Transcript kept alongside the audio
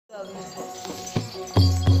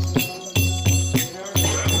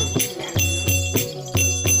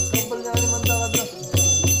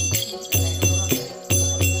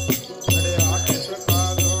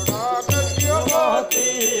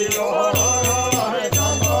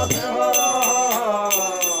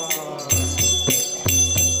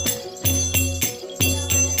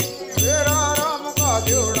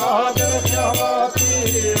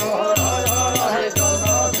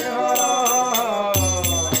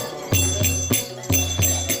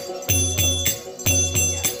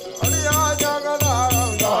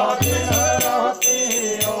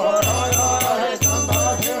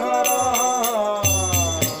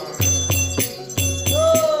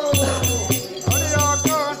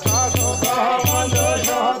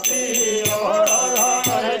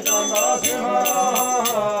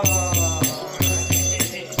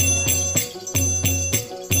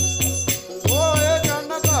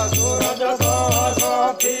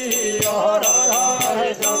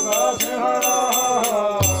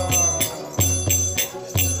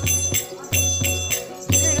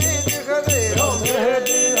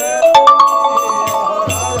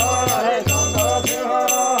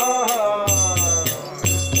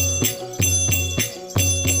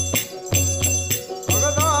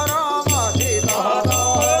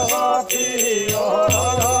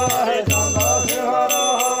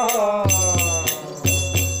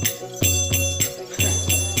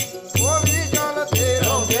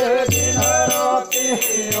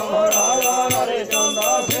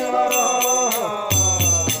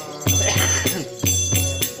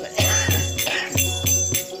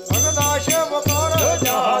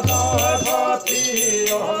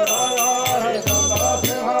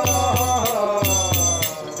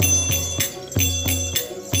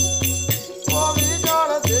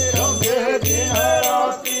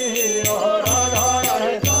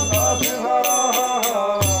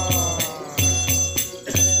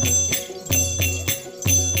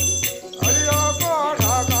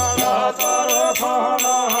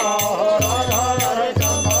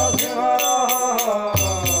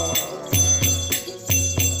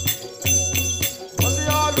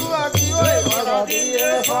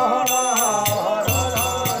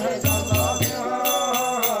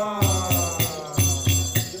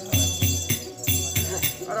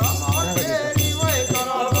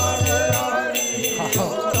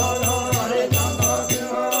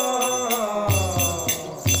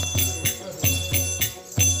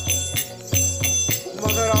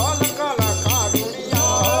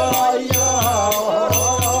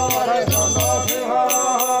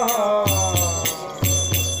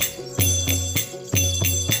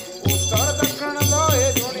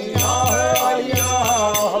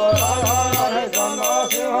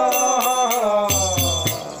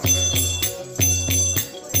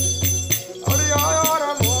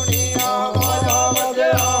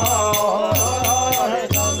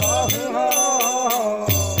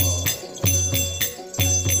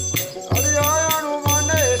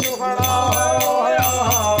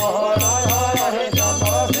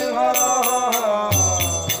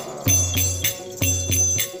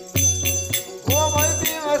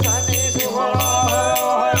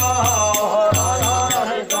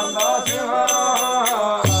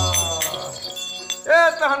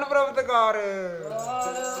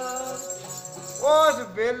उस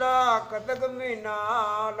बेला कतक महीना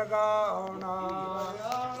लगाना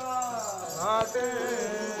आते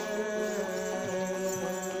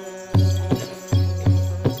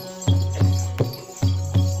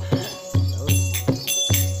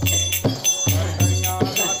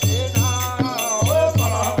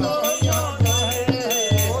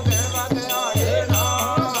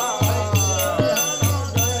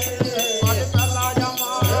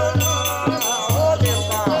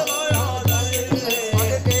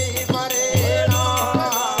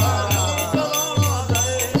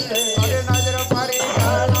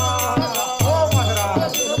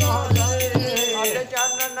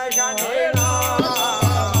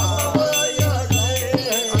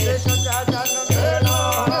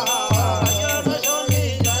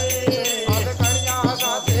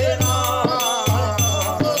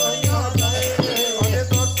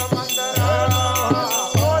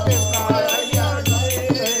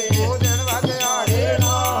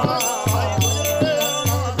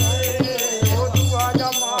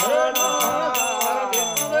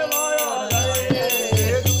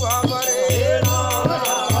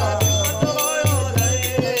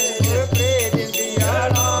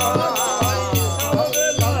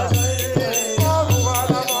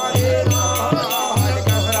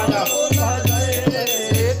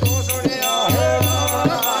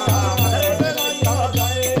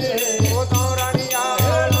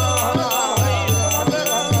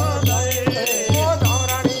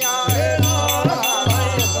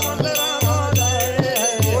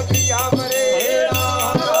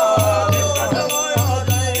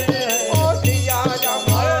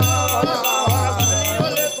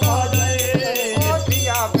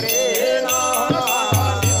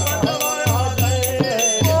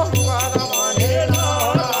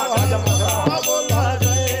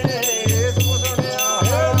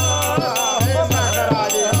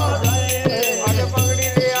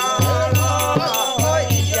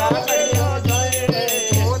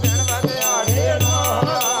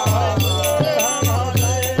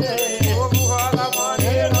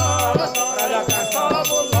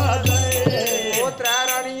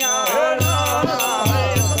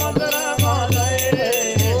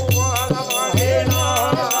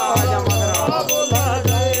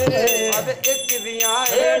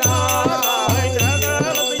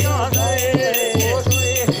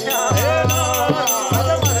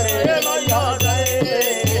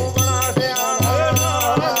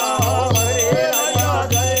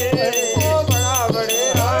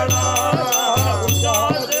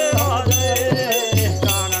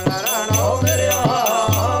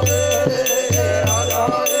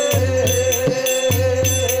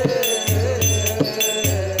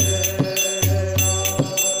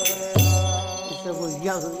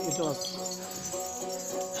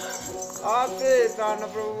न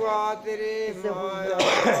प्रभुआ तेरे माया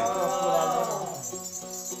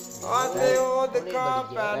आते ओद का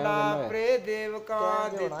पहला प्रे देव का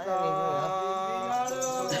दिता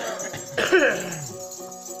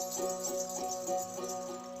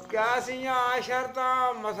क्या सिया शरता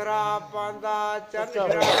मसरा पांदा चन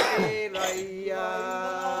शराबे लाइया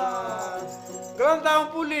ग्रंथा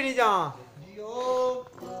भूली नहीं जा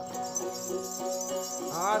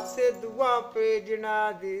हाथे दुआ पेजना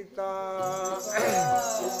दीता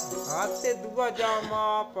हाथे दुआ जामा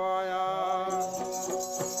पाया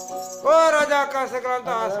ओ राजा का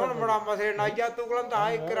ग्रंथा सुन बड़ा मसरे नाइया तू ग्रंथा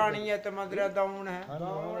एक रानी है ते मंदिर दाउन है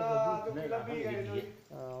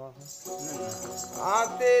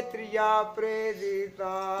आते त्रिया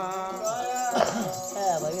प्रेदिता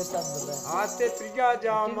आते त्रिया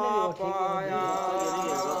जामा पाया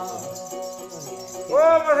ओ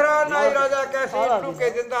मसरा नाई राजा कैसी टुके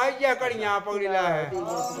जिंदा है कड़ियां पकड़ी ला है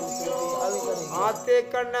आते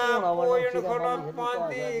कन्ना पोयन खोना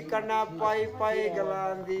पांदी कन्ना पाई पाई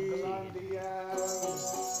गलांदी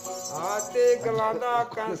आते गलांदा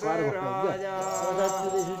कंस राजा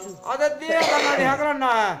आते दिया करना नहीं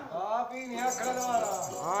करना है आप ही नहीं खड़वारा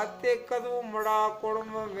आते कदू मड़ा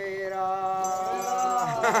कुड़म मेरा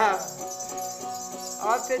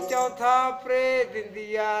आते चौथा प्रे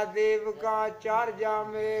दिंदिया देव का चार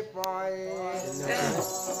जामे पाए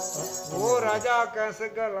वो राजा कैस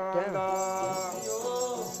गलांदा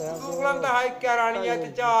तू गलांदा है क्या रानिया ते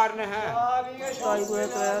चार ने है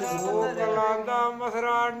वो गलांदा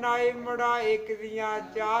मसरा नाई मड़ा एक दिया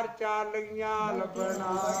चार चार लगियां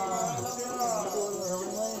लबना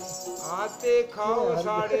आते खाओ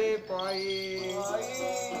साड़े पाए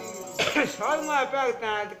साल में पैगता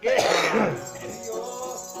है के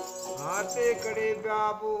आते कड़े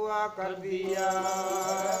बाबुआ कर दिया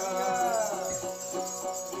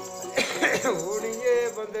उड़िए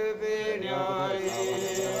बंदे बेन्यारे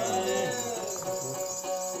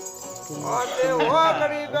आते हुआ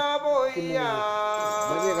कड़ी बाबोइया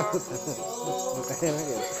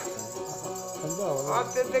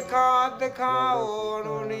आते दिखा दिखाओ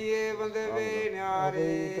उड़िए बंदे बेन्यारे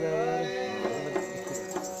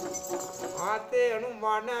आते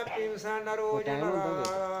हनुमान भीमसेन रोजन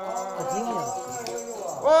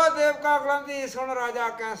ओ देव का ग्रंथी सुन राजा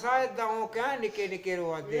कैसा दाऊ क्या निके निके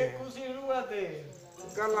रोआते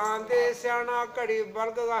गलांदे स्याना घड़ी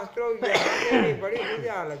बलग गास्त्रो बड़ी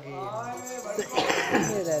बुझा लगी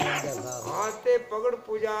आते पगड़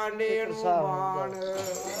पूजा ने हनुमान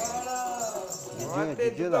आते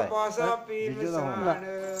पासा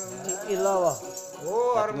भीमसेन ओ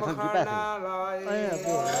अरमखाना लाए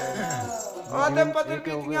आते पत्थर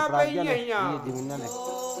पीतियां पईयां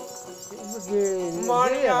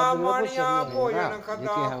मानिया मानिया भोजन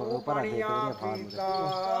खदा पानिया पीता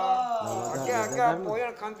क्या क्या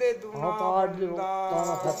भोजन खांदे दूना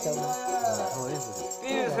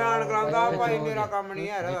भीमसेन गलांदा भाई मेरा काम नहीं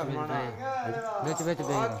है रमना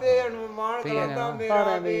आते हनुमान गलांदा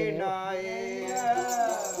मेरा बेनाए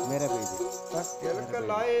मेरे बेटे तिलक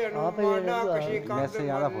लाए हनुमाना कशी कंद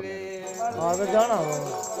मल्ले आगे जाना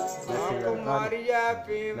कुमारिया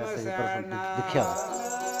भीमसेन दिखया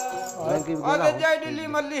आते जय दिल्ली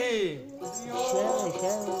मल्ली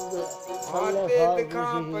आते दिखा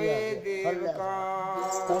पे देव का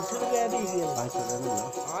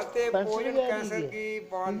आते भोजन कैसे की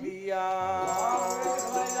पांदिया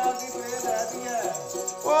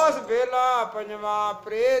उस बेला पंजवा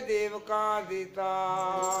प्रे देव का दीता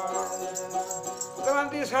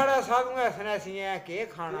क्रांति साढ़े साधुआ सन्यासियां के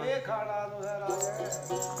खाना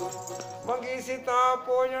मंगी सीता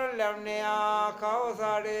भोजन लवने खाओ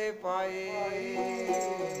साढ़े पाए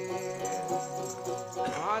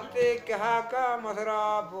आते कहा का मसरा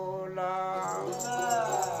बोला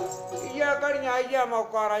या कड़िया या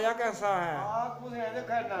मौका राजा कैसा है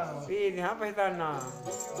सीधा पहचाना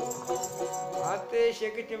आते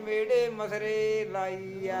शिक चमेड़े मसरे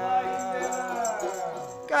लाइया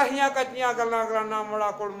कहिया कच्चियां गल्लां कराना बड़ा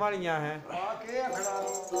कुड़मालियां है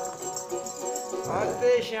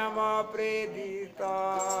आते श्यामा प्रे दीता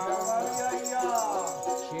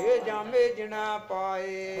छे जामे जना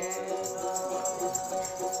पाए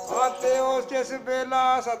आते उस जिस बेला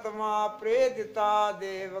सतमा प्रे दिता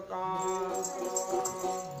देवका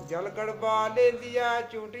जल गड़बा ले दिया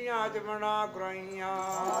चूटियां च बना कराइया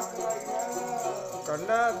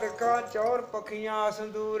कंडा दिखा चौर पखियां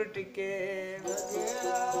संदूर टिके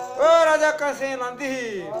ओ राजा कसे लांदी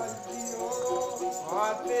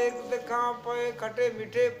आते दिखा पे खटे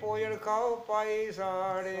मीठे पोजन खाओ पाए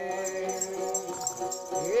साड़े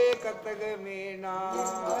एक तग मीना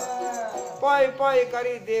पाई पाई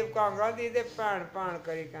करी देव का गांधी दे पैण पैण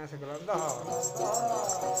करी कैसे गलंदा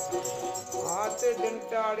आते दिन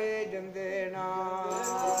टाड़े जंदे ना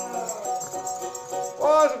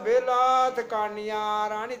उस बेलात कानिया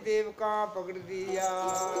रानी देव का पकड़ दिया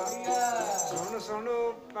सुन सुनो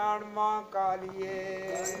पैण मां कालिए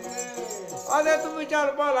अरे तुम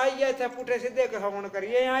चल बाल आइए थे पुठे सीधे कहवन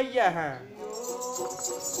करिए आइए है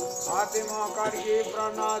आते मां कालिए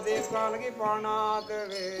प्राणा देव का लगी पाना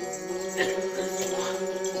तेरे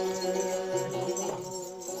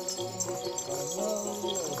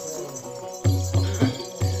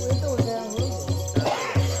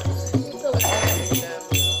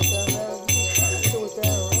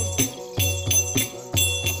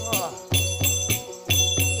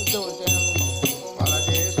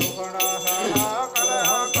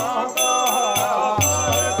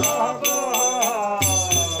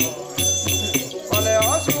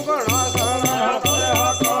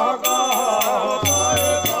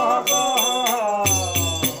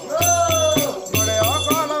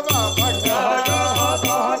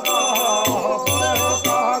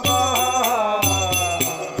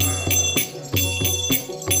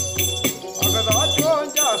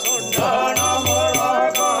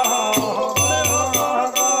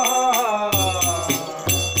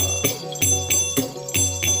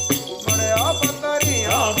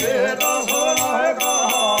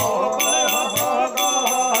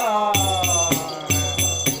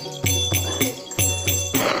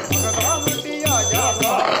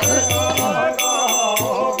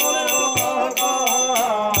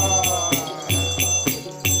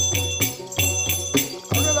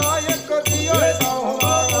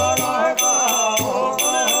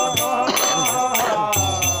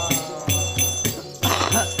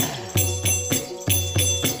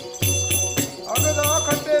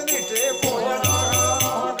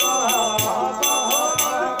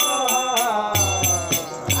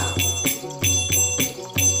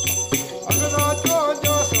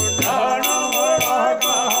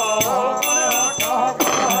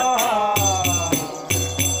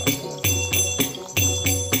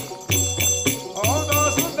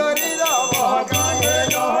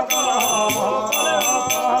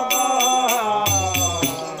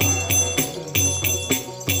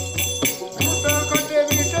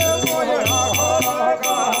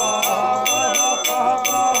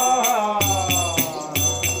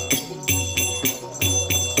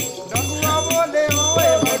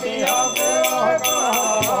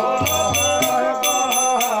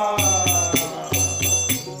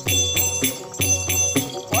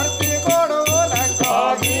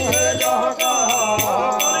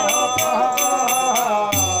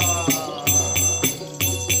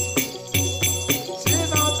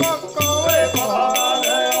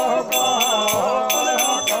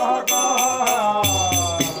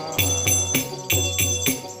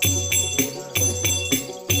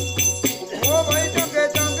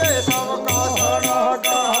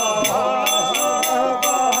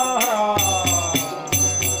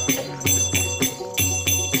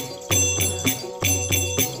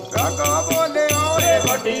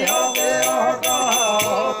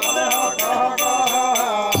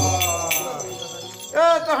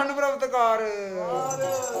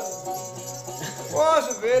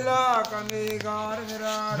उस वेला कनिगार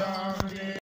मेरा राम